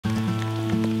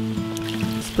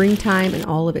Springtime in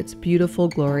all of its beautiful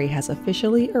glory has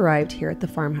officially arrived here at the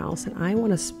farmhouse, and I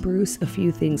want to spruce a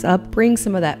few things up, bring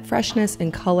some of that freshness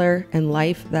and color and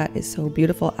life that is so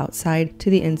beautiful outside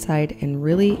to the inside, and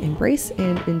really embrace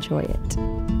and enjoy it.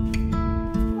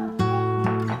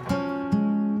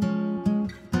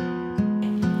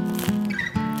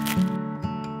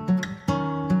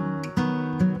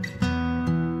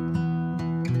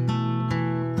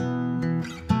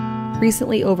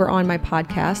 Recently over on my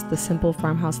podcast, the Simple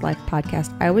Farmhouse Life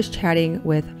podcast, I was chatting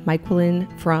with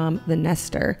Mikequilyn from The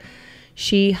Nester.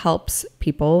 She helps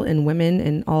people and women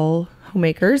and all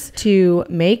homemakers to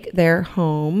make their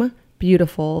home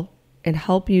beautiful and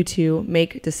help you to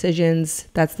make decisions.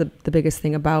 That's the biggest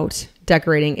thing about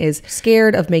decorating, is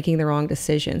scared of making the wrong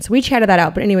decision. So we chatted that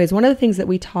out. But anyways, one of the things that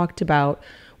we talked about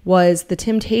was the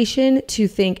temptation to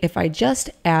think, if I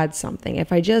just add something,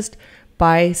 if I just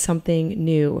buy something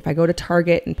new, if I go to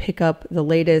Target and pick up the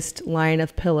latest line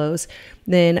of pillows,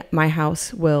 then my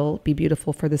house will be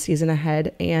beautiful for the season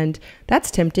ahead. And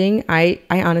that's tempting. I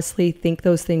honestly think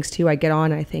those things too. I get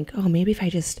on and I think, oh, maybe if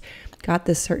I just got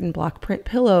this certain block print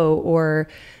pillow or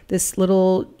this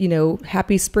little,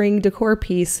 happy spring decor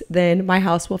piece, then my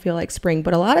house will feel like spring.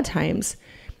 But a lot of times,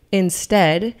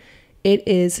 instead, it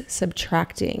is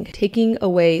subtracting, taking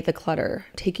away the clutter,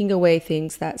 taking away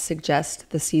things that suggest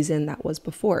the season that was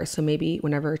before. So maybe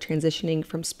whenever transitioning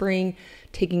from spring,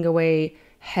 taking away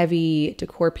heavy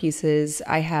decor pieces.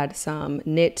 I had some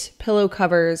knit pillow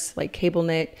covers, like cable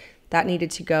knit, that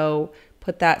needed to go.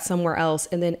 Put that somewhere else,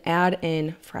 and then add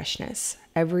in freshness.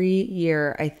 Every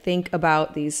year I think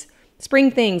about these spring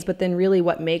things, but then really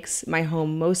what makes my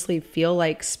home mostly feel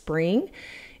like spring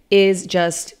is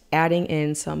just adding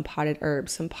in some potted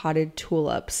herbs, some potted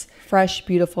tulips, fresh,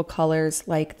 beautiful colors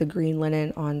like the green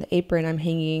linen on the apron I'm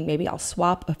hanging. Maybe I'll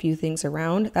swap a few things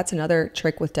around. That's another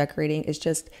trick with decorating, is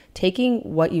just taking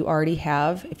what you already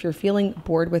have. If you're feeling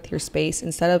bored with your space,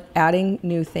 instead of adding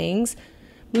new things,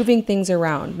 moving things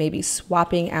around, maybe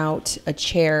swapping out a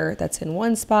chair that's in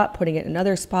one spot, putting it in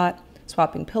another spot,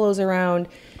 swapping pillows around.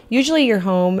 Usually your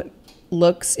home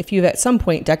looks, if you've at some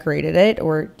point decorated it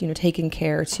or taken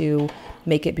care to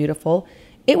make it beautiful,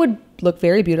 it would look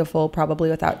very beautiful probably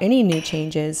without any new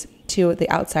changes to the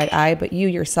outside eye, but you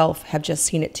yourself have just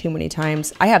seen it too many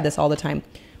times. I have this all the time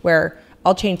where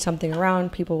I'll change something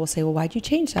around. People will say, well, why'd you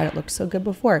change that? It looked so good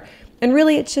before. And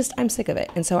really, it's just, I'm sick of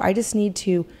it. And so I just need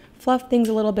to fluff things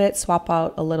a little bit, swap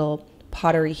out a little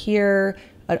pottery here,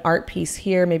 an art piece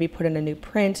here, maybe put in a new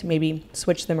print, maybe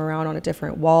switch them around on a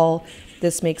different wall.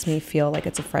 This makes me feel like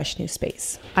it's a fresh new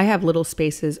space. I have little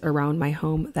spaces around my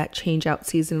home that change out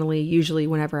seasonally, usually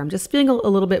whenever I'm just feeling a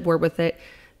little bit bored with it.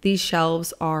 These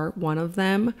shelves are one of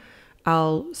them.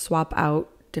 I'll swap out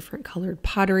different colored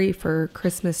pottery for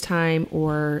Christmas time,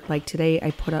 or like today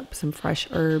I put up some fresh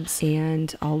herbs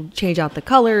and I'll change out the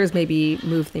colors, maybe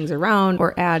move things around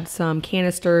or add some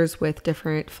canisters with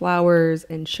different flowers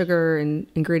and sugar and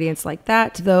ingredients like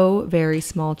that. Though very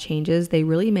small changes, they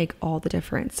really make all the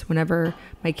difference. Whenever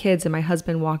my kids and my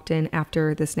husband walked in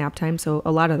after this nap time, so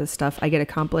a lot of the stuff I get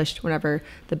accomplished whenever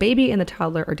the baby and the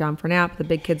toddler are down for nap, the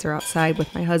big kids are outside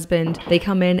with my husband, they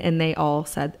come in and they all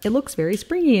said, it looks very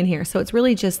springy in here. So it's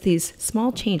really just these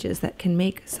small changes that can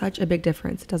make such a big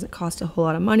difference. It doesn't cost a whole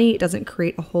lot of money. It doesn't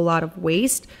create a whole lot of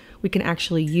waste. We can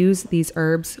actually use these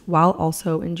herbs while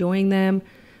also enjoying them.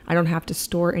 I don't have to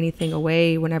store anything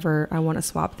away whenever I want to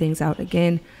swap things out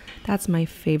again. That's my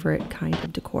favorite kind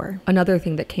of decor. Another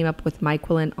thing that came up with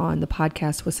Mikequilyn on the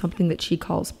podcast was something that she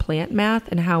calls plant math,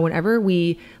 and how whenever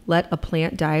we let a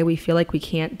plant die, we feel like we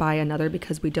can't buy another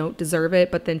because we don't deserve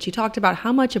it. But then she talked about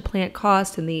how much a plant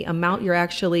costs and the amount you're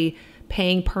actually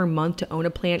paying per month to own a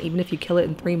plant, even if you kill it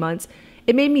in 3 months.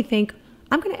 It made me think,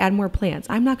 I'm going to add more plants.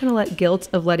 I'm not going to let guilt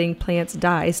of letting plants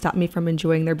die stop me from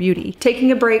enjoying their beauty. Taking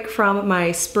a break from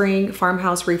my spring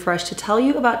farmhouse refresh to tell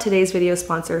you about today's video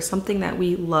sponsor, something that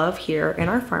we love here in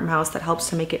our farmhouse that helps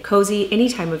to make it cozy any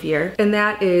time of year, and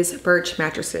that is Birch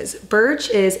Mattresses. Birch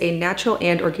is a natural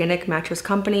and organic mattress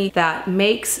company that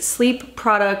makes sleep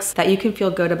products that you can feel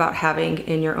good about having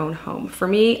in your own home. For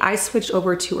me, I switched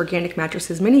over to organic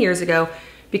mattresses many years ago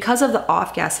because of the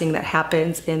off-gassing that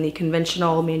happens in the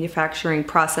conventional manufacturing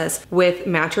process with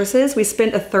mattresses. We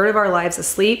spend 1/3 of our lives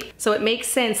asleep, so it makes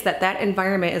sense that that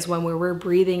environment is one where we're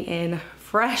breathing in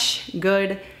fresh,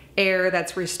 good air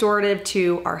that's restorative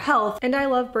to our health. And I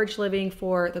love Birch Living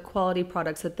for the quality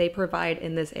products that they provide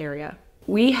in this area.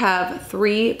 We have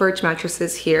 3 Birch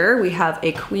mattresses here. We have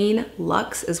a Queen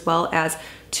Luxe as well as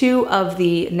 2 of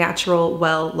the natural,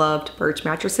 well-loved Birch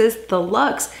mattresses. The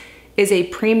Luxe is a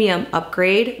premium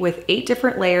upgrade with 8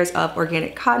 different layers of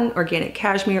organic cotton, organic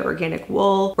cashmere, organic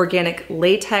wool, organic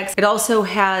latex. It also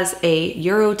has a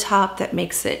Euro top that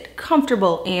makes it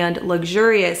comfortable and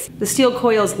luxurious. The steel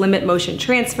coils limit motion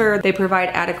transfer. They provide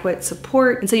adequate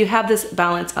support. And so you have this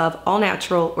balance of all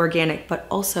natural, organic, but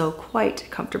also quite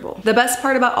comfortable. The best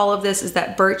part about all of this is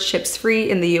that Birch ships free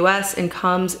in the US and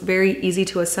comes very easy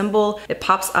to assemble. It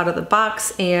pops out of the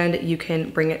box and you can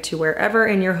bring it to wherever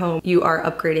in your home you are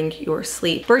upgrading your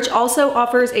sleep. Birch also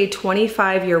offers a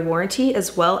 25-year warranty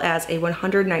as well as a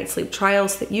 100-night sleep trial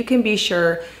so that you can be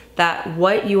sure that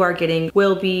what you are getting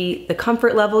will be the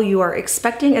comfort level you are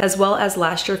expecting, as well as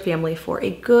last your family for a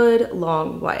good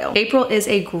long while. April is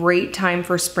a great time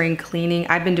for spring cleaning.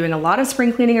 I've been doing a lot of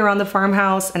spring cleaning around the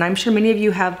farmhouse, and I'm sure many of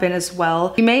you have been as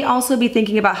well. You may also be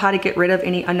thinking about how to get rid of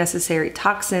any unnecessary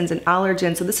toxins and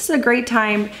allergens, so this is a great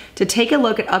time to take a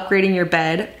look at upgrading your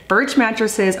bed. Birch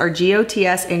mattresses are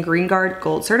GOTS and GreenGuard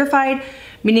Gold certified,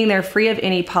 meaning they're free of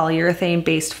any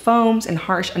polyurethane-based foams and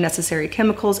harsh unnecessary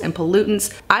chemicals and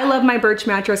pollutants. I love my Birch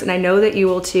mattress and I know that you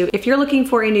will too. If you're looking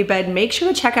for a new bed, make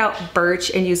sure to check out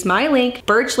Birch and use my link,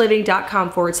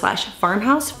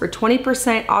 birchliving.com/farmhouse for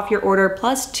 20% off your order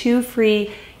plus 2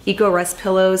 free EcoRest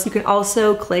pillows. You can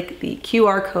also click the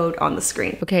QR code on the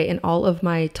screen. Okay, in all of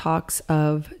my talks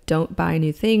of don't buy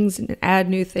new things and add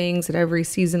new things at every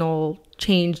seasonal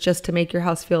change just to make your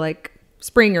house feel like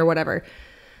spring or whatever,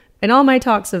 in all my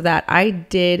talks of that, I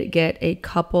did get a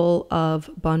couple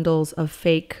of bundles of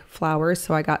fake flowers.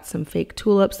 So I got some fake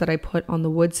tulips that I put on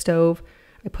the wood stove.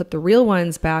 I put the real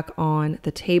ones back on the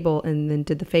table and then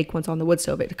did the fake ones on the wood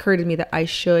stove. It occurred to me that I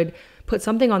should put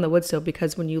something on the wood stove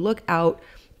because when you look out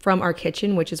from our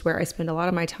kitchen, which is where I spend a lot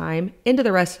of my time, into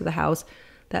the rest of the house,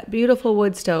 that beautiful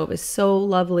wood stove is so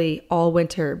lovely all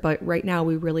winter, but right now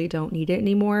we really don't need it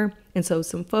anymore. And so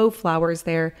some faux flowers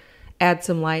there add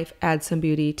some life, add some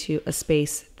beauty to a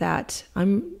space that I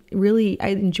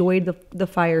enjoyed the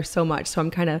fire so much. So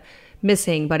I'm kind of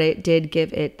missing, but it did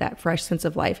give it that fresh sense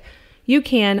of life. You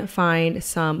can find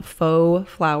some faux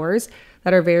flowers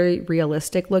that are very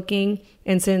realistic looking.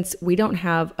 And since we don't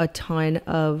have a ton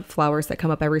of flowers that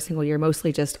come up every single year,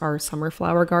 mostly just our summer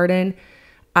flower garden,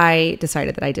 I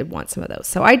decided that I did want some of those.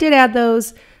 So I did add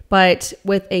those. But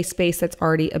with a space that's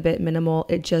already a bit minimal,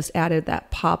 it just added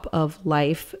that pop of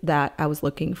life that I was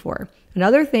looking for.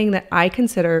 Another thing that I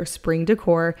consider spring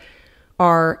decor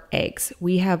are eggs.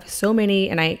 We have so many,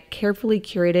 and I carefully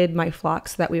curated my flock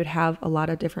so that we would have a lot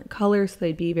of different colors so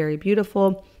they'd be very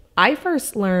beautiful. I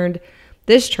first learned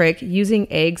this trick using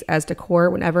eggs as decor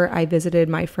whenever I visited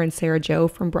my friend Sarah Jo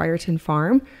from Brierton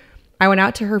Farm. I went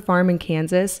out to her farm in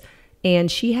Kansas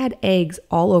and she had eggs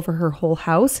all over her whole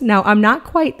house. Now, I'm not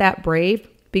quite that brave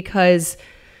because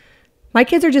my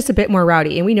kids are just a bit more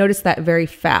rowdy, and we noticed that very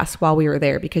fast while we were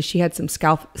there because she had some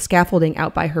scaffolding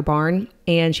out by her barn,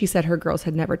 and she said her girls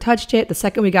had never touched it. The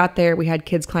second we got there, we had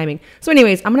kids climbing. So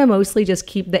anyways, I'm gonna mostly just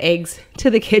keep the eggs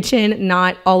to the kitchen,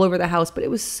 not all over the house, but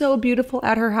it was so beautiful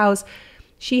at her house.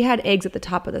 She had eggs at the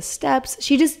top of the steps.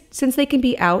 She just, since they can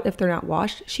be out if they're not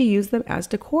washed, she used them as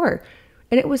decor.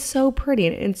 And it was so pretty,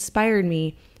 and it inspired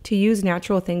me to use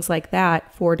natural things like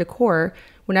that for decor.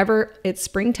 Whenever it's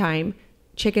springtime,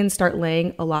 chickens start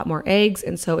laying a lot more eggs,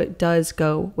 and so it does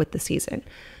go with the season.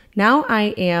 Now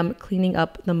I am cleaning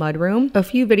up the mudroom. A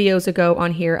few videos ago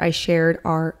on here, I shared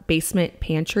our basement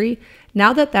pantry.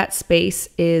 Now that that space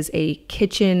is a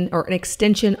kitchen or an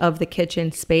extension of the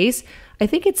kitchen space, I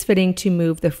think it's fitting to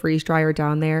move the freeze dryer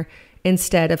down there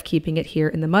instead of keeping it here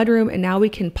in the mudroom. And now we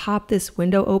can pop this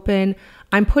window open.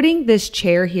 I'm putting this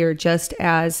chair here just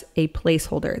as a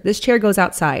placeholder. This chair goes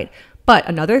outside. But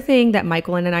another thing that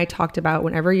Michael and I talked about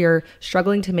whenever you're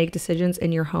struggling to make decisions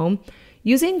in your home,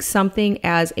 using something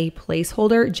as a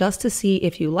placeholder just to see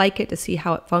if you like it, to see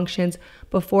how it functions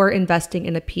before investing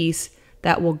in a piece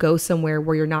that will go somewhere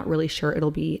where you're not really sure it'll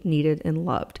be needed and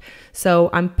loved. So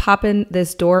I'm popping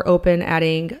this door open,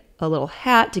 adding a little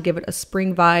hat to give it a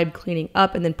spring vibe, cleaning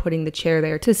up, and then putting the chair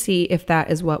there to see if that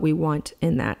is what we want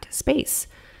in that space.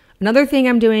 Another thing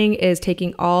I'm doing is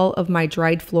taking all of my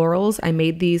dried florals. I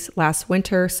made these last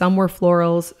winter. Some were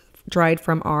florals dried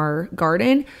from our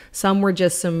garden. Some were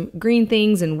just some green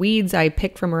things and weeds I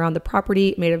picked from around the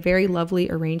property. Made a very lovely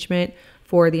arrangement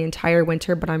for the entire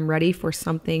winter, but I'm ready for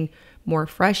something more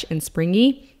fresh and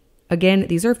springy. Again,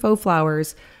 these are faux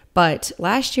flowers, but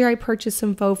last year I purchased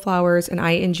some faux flowers and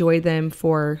I enjoyed them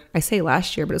for, I say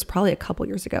last year, but it was probably a couple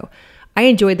years ago. I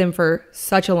enjoyed them for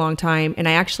such a long time, and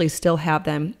I actually still have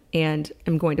them and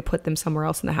am going to put them somewhere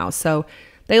else in the house. So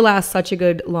they last such a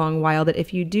good long while that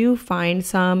if you do find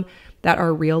some that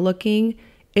are real looking,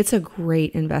 it's a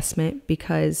great investment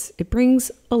because it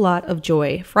brings a lot of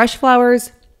joy. Fresh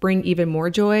flowers bring even more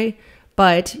joy,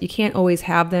 but you can't always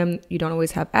have them. You don't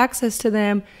always have access to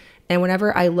them. And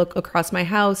whenever I look across my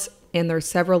house and there's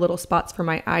several little spots for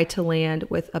my eye to land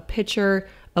with a picture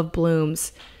of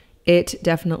blooms, it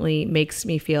definitely makes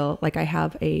me feel like I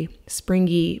have a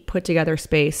springy, put together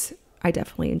space. I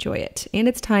definitely enjoy it. And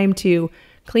it's time to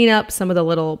clean up some of the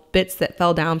little bits that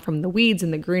fell down from the weeds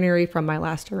and the greenery from my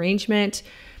last arrangement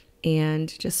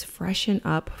and just freshen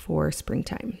up for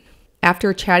springtime.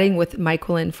 After chatting with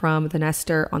Michaelin from The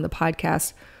Nester on the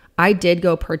podcast, I did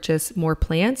go purchase more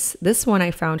plants. This one I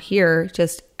found here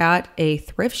just at a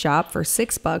thrift shop for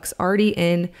 $6, already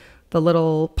in the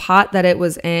little pot that it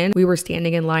was in. We were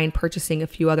standing in line purchasing a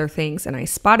few other things, and I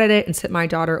spotted it and sent my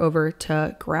daughter over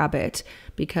to grab it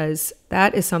because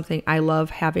that is something I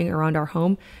love having around our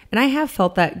home. And I have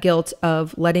felt that guilt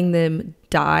of letting them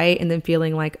die and then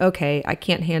feeling like, okay, I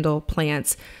can't handle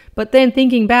plants. But then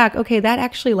thinking back, okay, that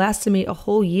actually lasted me a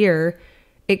whole year.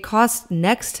 It cost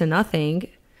next to nothing.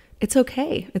 It's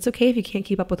okay. It's okay if you can't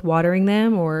keep up with watering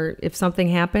them, or if something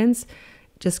happens,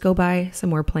 just go buy some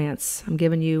more plants. I'm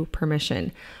giving you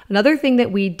permission. Another thing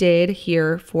that we did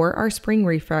here for our spring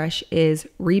refresh is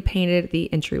repainted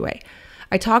the entryway.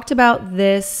 I talked about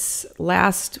this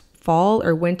last fall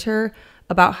or winter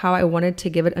about how I wanted to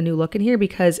give it a new look in here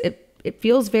because it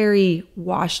feels very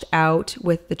washed out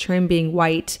with the trim being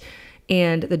white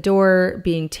and the door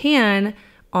being tan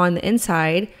on the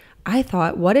inside. I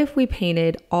thought, what if we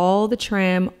painted all the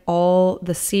trim, all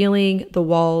the ceiling, the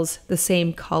walls, the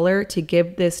same color to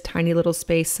give this tiny little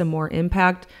space some more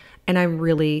impact? And I'm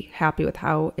really happy with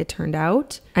how it turned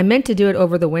out. I meant to do it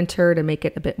over the winter to make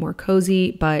it a bit more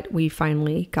cozy, but we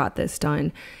finally got this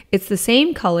done. It's the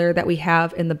same color that we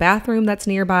have in the bathroom that's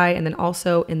nearby, and then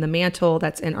also in the mantle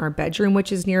that's in our bedroom,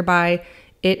 which is nearby.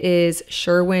 It is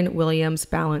Sherwin-Williams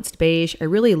Balanced Beige. I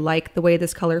really like the way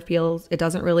this color feels. It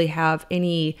doesn't really have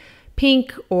any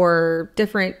pink or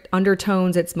different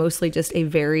undertones. It's mostly just a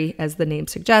very, as the name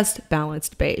suggests,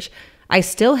 balanced beige. I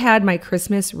still had my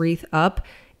Christmas wreath up.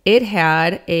 It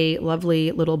had a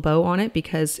lovely little bow on it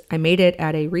because I made it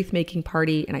at a wreath making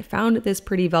party and I found this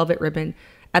pretty velvet ribbon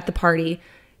at the party.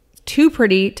 Too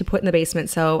pretty to put in the basement,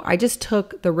 so I just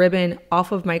took the ribbon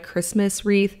off of my Christmas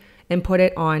wreath and put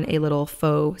it on a little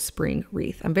faux spring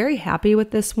wreath. I'm very happy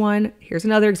with this one. Here's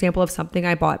another example of something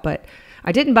I bought, but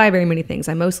I didn't buy very many things.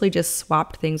 I mostly just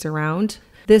swapped things around.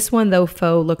 This one, though,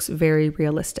 faux, looks very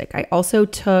realistic. I also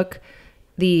took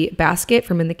the basket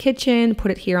from in the kitchen,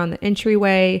 put it here on the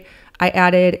entryway. I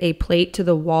added a plate to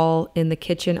the wall in the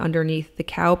kitchen underneath the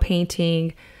cow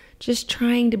painting, just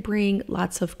trying to bring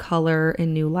lots of color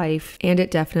and new life, and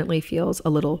it definitely feels a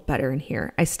little better in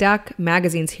here. I stack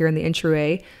magazines here in the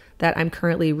entryway that I'm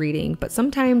currently reading, but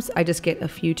sometimes I just get a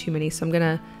few too many, so I'm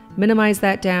gonna minimize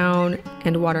that down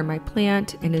and water my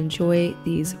plant and enjoy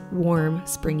these warm,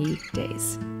 springy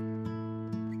days.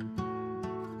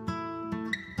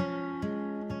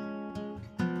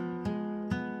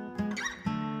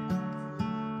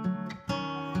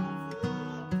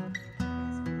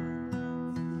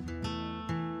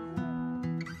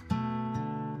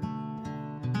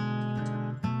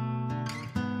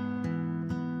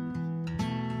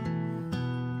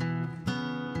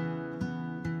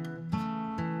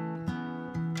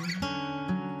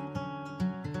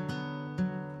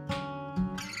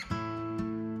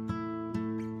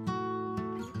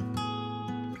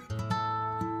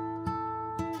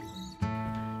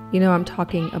 You know, I'm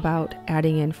talking about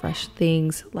adding in fresh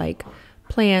things like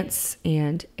plants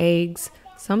and eggs.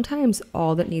 Sometimes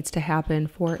all that needs to happen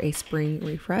for a spring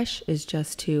refresh is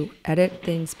just to edit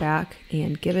things back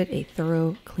and give it a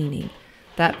thorough cleaning.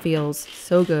 That feels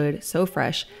so good, so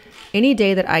fresh. Any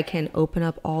day that I can open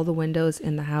up all the windows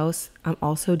in the house, I'm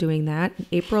also doing that.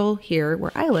 April here,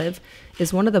 where I live,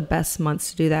 is one of the best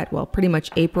months to do that. Well, pretty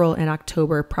much April and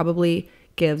October probably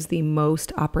gives the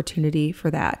most opportunity for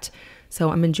that. So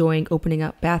I'm enjoying opening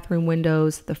up bathroom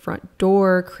windows, the front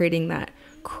door, creating that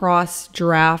cross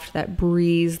draft, that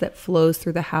breeze that flows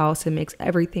through the house and makes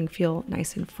everything feel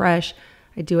nice and fresh.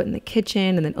 I do it in the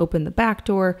kitchen and then open the back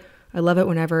door. I love it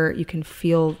whenever you can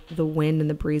feel the wind and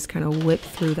the breeze kind of whip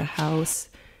through the house.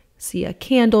 See a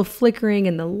candle flickering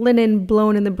and the linen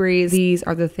blowing in the breeze. These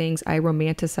are the things I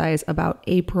romanticize about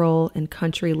April and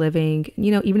country living.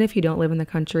 You know, even if you don't live in the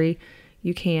country,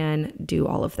 you can do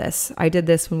all of this. I did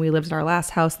this when we lived in our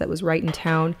last house that was right in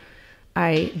town.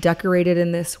 I decorated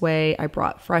in this way. I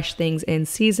brought fresh things in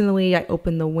seasonally. I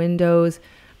opened the windows.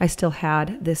 I still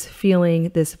had this feeling,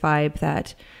 this vibe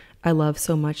that I love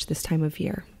so much this time of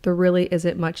year. There really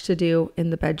isn't much to do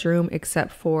in the bedroom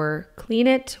except for clean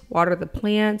it, water the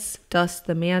plants, dust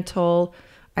the mantle.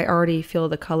 I already feel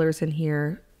the colors in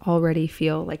here already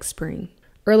feel like spring.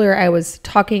 Earlier, I was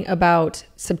talking about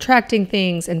subtracting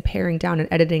things and paring down and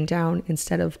editing down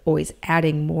instead of always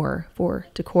adding more for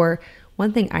decor.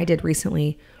 One thing I did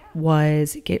recently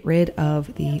was get rid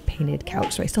of the painted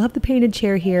couch. So I still have the painted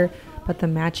chair here, but the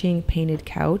matching painted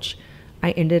couch,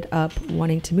 I ended up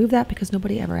wanting to move that because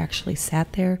nobody ever actually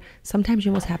sat there. Sometimes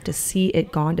you almost have to see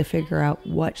it gone to figure out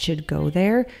what should go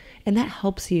there. And that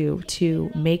helps you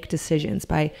to make decisions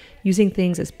by using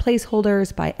things as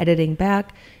placeholders, by editing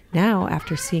back. Now,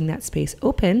 after seeing that space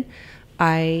open,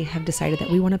 I have decided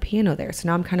that we want a piano there. So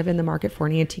now I'm kind of in the market for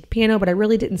an antique piano, but I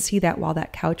really didn't see that while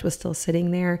that couch was still sitting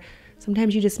there.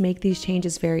 Sometimes you just make these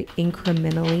changes very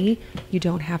incrementally. You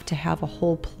don't have to have a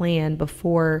whole plan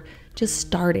before just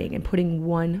starting and putting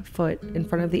one foot in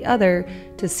front of the other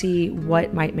to see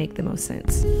what might make the most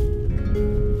sense.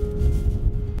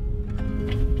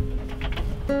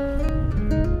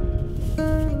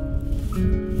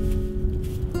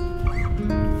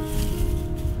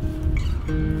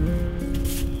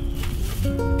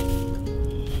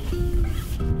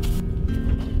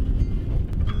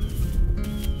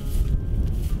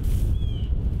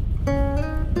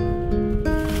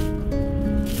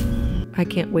 I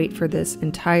can't wait for this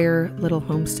entire little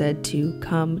homestead to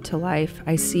come to life.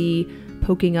 I see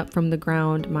poking up from the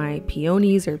ground my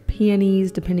peonies or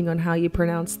peonies, depending on how you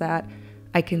pronounce that.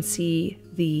 I can see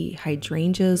the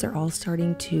hydrangeas are all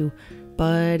starting to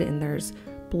bud, and there's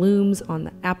blooms on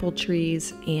the apple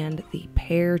trees and the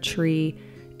pear tree.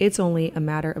 It's only a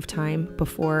matter of time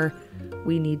before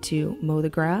we need to mow the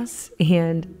grass,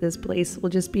 and this place will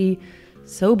just be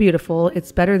so beautiful.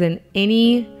 It's better than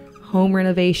any home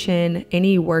renovation,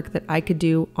 any work that I could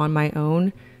do on my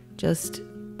own. Just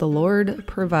the Lord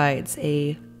provides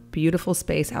a beautiful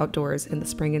space outdoors in the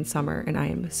spring and summer, and I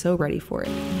am so ready for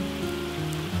it.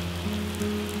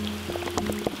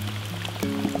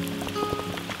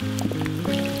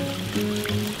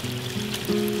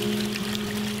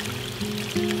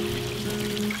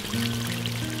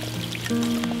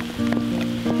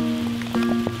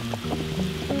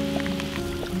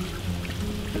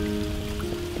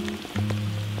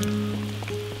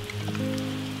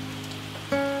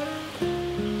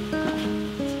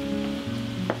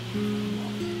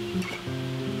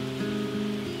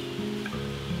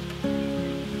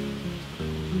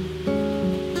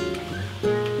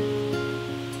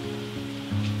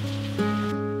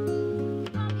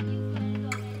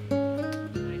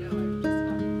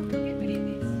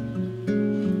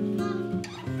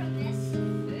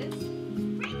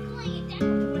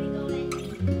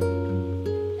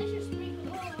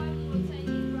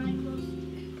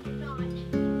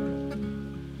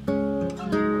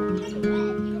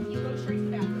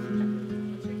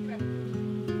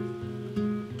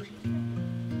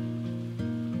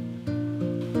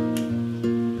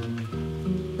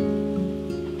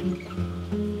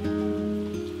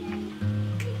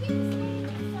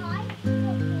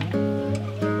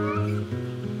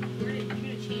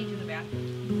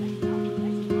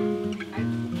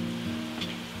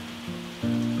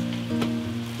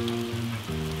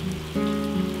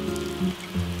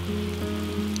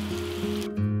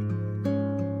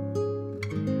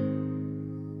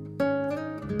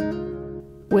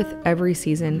 With every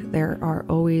season, there are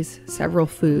always several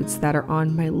foods that are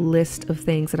on my list of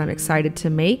things that I'm excited to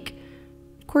make.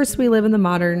 Of course, we live in the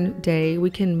modern day.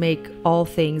 We can make all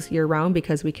things year-round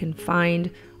because we can find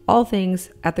all things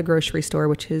at the grocery store,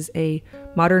 which is a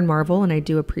modern marvel, and I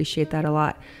do appreciate that a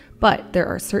lot. But there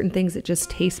are certain things that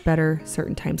just taste better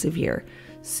certain times of year.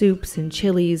 Soups and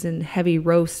chilies and heavy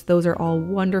roasts, those are all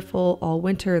wonderful all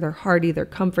winter. They're hearty, they're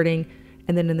comforting.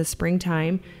 And then in the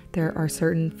springtime, there are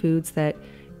certain foods that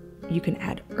you can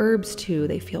add herbs to.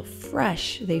 They feel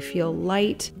fresh, they feel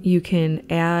light. You can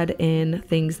add in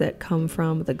things that come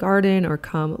from the garden or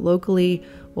come locally.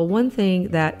 Well, one thing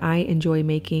that I enjoy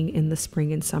making in the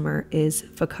spring and summer is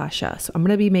focaccia. So I'm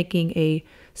going to be making a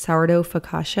sourdough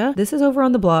focaccia. This is over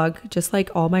on the blog. Just like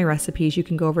all my recipes, you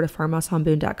can go over to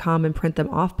farmhouseonboone.com and print them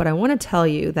off. But I want to tell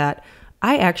you that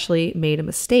I actually made a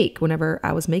mistake whenever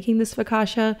I was making this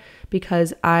focaccia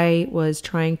because I was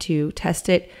trying to test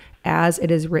it as it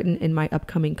is written in my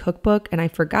upcoming cookbook. And I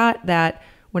forgot that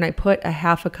when I put a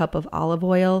half a cup of olive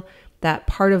oil, that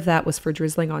part of that was for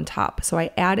drizzling on top. So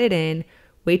I added in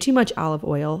way too much olive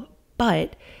oil,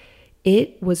 but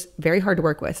it was very hard to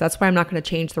work with. So that's why I'm not going to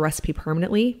change the recipe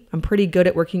permanently. I'm pretty good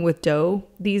at working with dough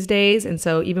these days. And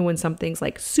so even when something's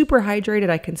like super hydrated,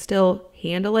 I can still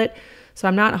handle it. So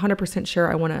I'm not 100%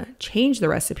 sure I want to change the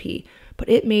recipe, but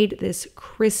it made this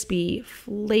crispy,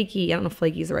 flaky, I don't know if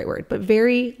flaky is the right word, but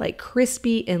very like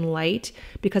crispy and light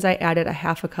because I added a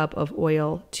half a cup of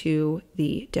oil to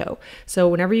the dough. So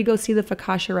whenever you go see the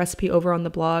focaccia recipe over on the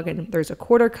blog and there's a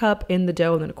 1/4 cup in the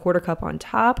dough and then a 1/4 cup on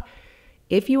top,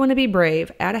 if you want to be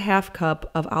brave, add a half cup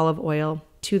of olive oil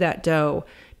to that dough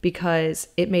because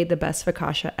it made the best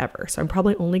focaccia ever. So I'm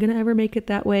probably only going to ever make it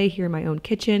that way here in my own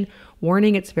kitchen.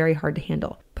 Warning, it's very hard to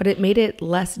handle. But it made it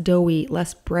less doughy,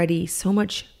 less bready, so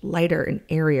much lighter and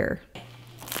airier.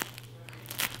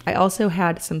 I also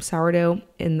had some sourdough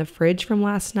in the fridge from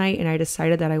last night, and I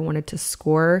decided that I wanted to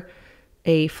score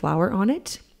a flour on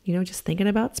it. You know, just thinking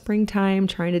about springtime,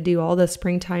 trying to do all the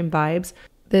springtime vibes.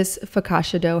 This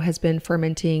focaccia dough has been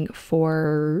fermenting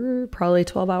for probably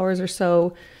 12 hours or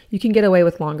so. You can get away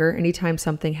with longer. Anytime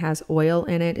something has oil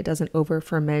in it, it doesn't over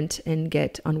ferment and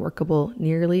get unworkable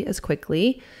nearly as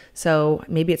quickly. So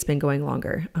maybe it's been going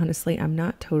longer. Honestly, I'm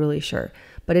not totally sure,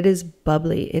 but it is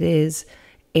bubbly. It is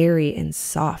airy and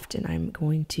soft, and I'm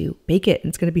going to bake it, and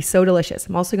it's going to be so delicious.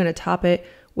 I'm also going to top it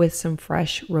with some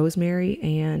fresh rosemary,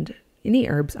 and any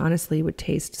herbs honestly would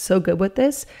taste so good with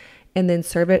this. And then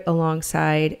serve it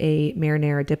alongside a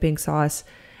marinara dipping sauce.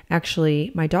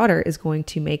 Actually, my daughter is going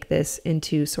to make this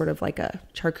into sort of like a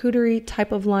charcuterie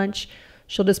type of lunch.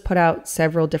 She'll just put out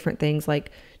several different things like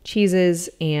cheeses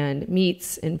and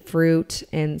meats and fruit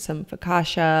and some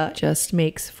focaccia. Just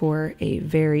makes for a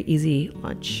very easy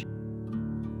lunch.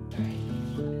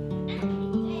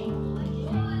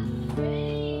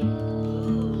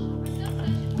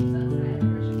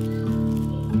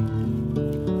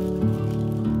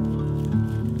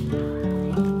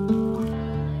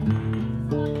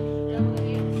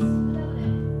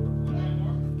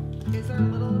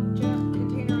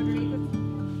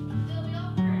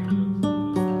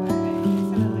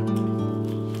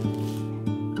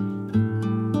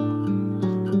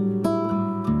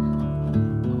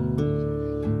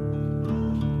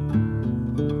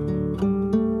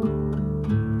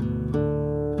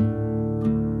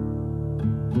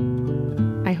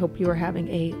 I hope you are having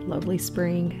a lovely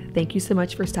spring. Thank you so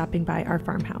much for stopping by our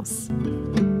farmhouse.